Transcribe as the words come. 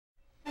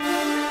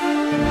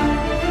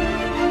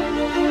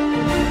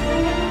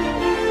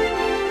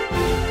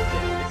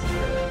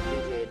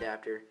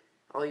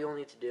all you'll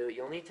need to do,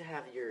 you'll need to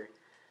have your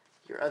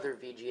other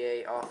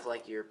VGA off,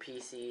 like your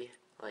PC,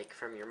 like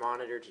from your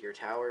monitor to your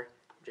tower.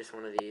 Just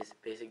one of these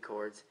basic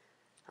cords.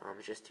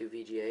 It's just two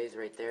VGAs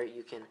right there.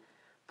 You can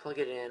plug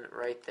it in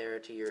right there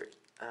to your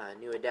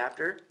new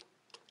adapter.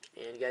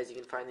 And guys, you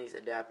can find these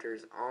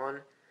adapters on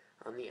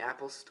the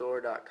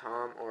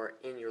applestore.com or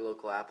in your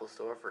local Apple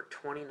store for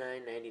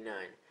 $29.99.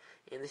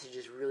 And this is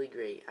just really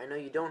great. I know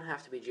you don't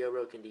have to be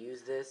jailbroken to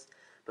use this,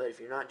 but if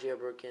you're not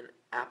jailbroken,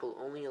 Apple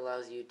only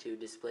allows you to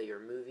display your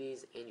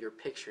movies and your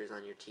pictures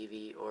on your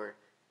TV or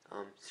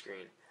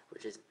screen,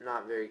 which is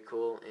not very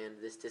cool, and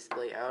this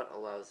display out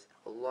allows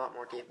a lot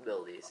more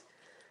capabilities.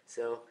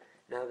 So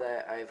now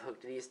that I've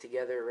hooked these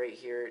together right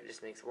here, it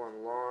just makes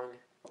one long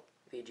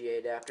VGA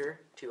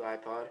adapter to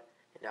iPod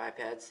and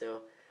iPad.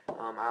 So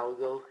I will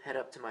go head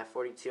up to my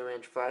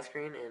 42-inch flat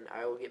screen and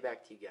I will get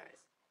back to you guys.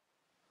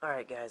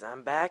 Alright guys,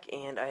 I'm back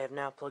and I have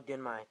now plugged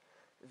in my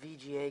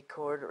VGA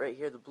cord right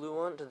here, the blue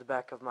one, to the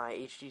back of my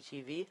HD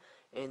TV,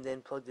 and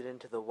then plugged it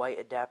into the white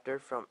adapter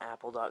from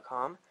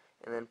apple.com,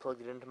 and then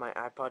plugged it into my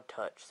iPod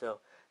Touch. So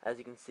as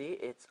you can see,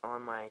 it's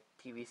on my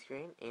TV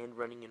screen and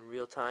running in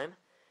real time,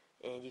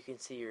 and you can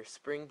see your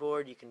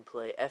springboard. You can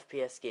play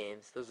FPS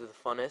games. Those are the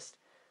funnest,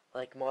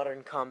 like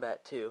Modern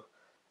Combat 2.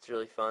 It's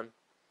really fun,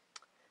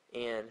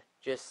 and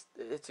just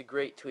it's a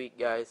great tweak,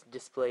 guys.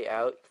 Display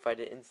out. You can find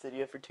it in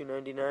Cydia for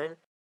 $2.99.